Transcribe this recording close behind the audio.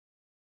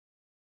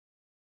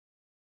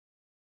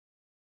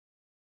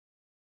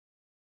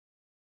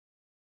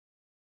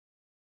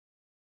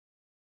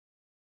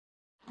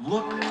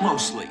Look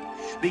closely,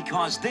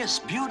 because this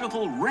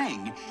beautiful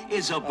ring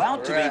is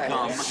about to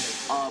become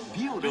a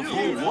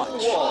beautiful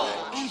watch.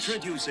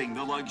 Introducing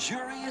the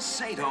luxurious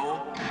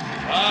Sato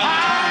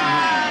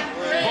time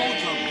ring.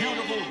 Both a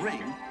beautiful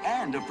ring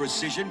and a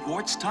precision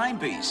quartz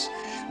timepiece.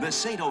 The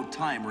Sato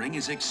time ring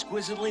is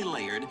exquisitely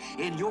layered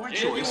in your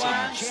choice of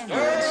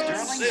genuine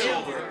sterling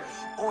silver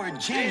or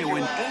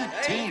genuine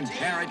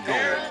 18-karat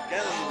gold.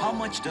 How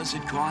much does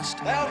it cost?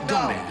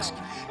 Don't ask.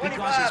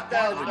 Because as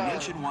part of a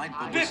nationwide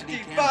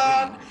publicity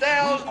campaign, we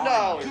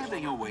are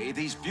giving away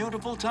these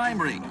beautiful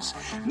time rings.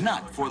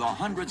 Not for the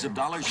hundreds of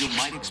dollars you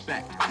might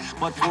expect,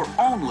 but for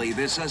only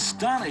this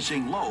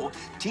astonishing low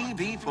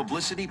TV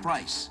publicity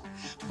price.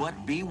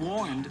 But be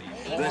warned,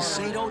 the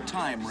Sato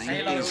time ring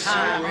is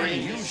so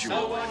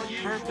unusual.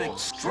 Perfect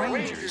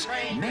strangers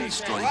may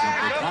strike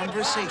up a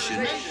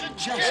conversation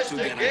just to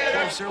get a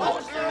closer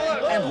look.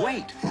 And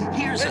wait,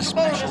 here's a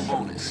special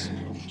bonus.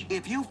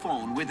 If you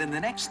phone within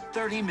the next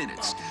 30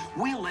 minutes,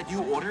 we'll let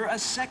you order a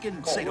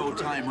second Sato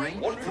time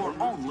ring for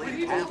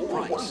only half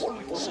price.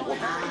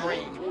 Time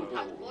ring.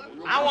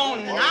 I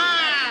want 9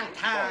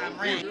 time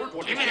rings.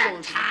 Give me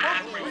that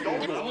time ring.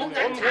 I want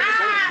that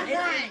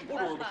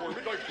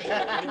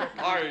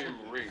time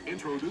ring.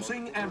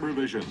 Introducing Amber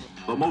Vision,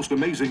 the most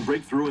amazing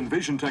breakthrough in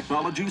vision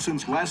technology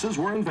since glasses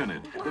were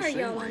invented. Why are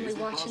y'all only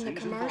watching the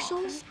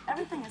commercials?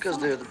 Because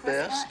they're the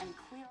best.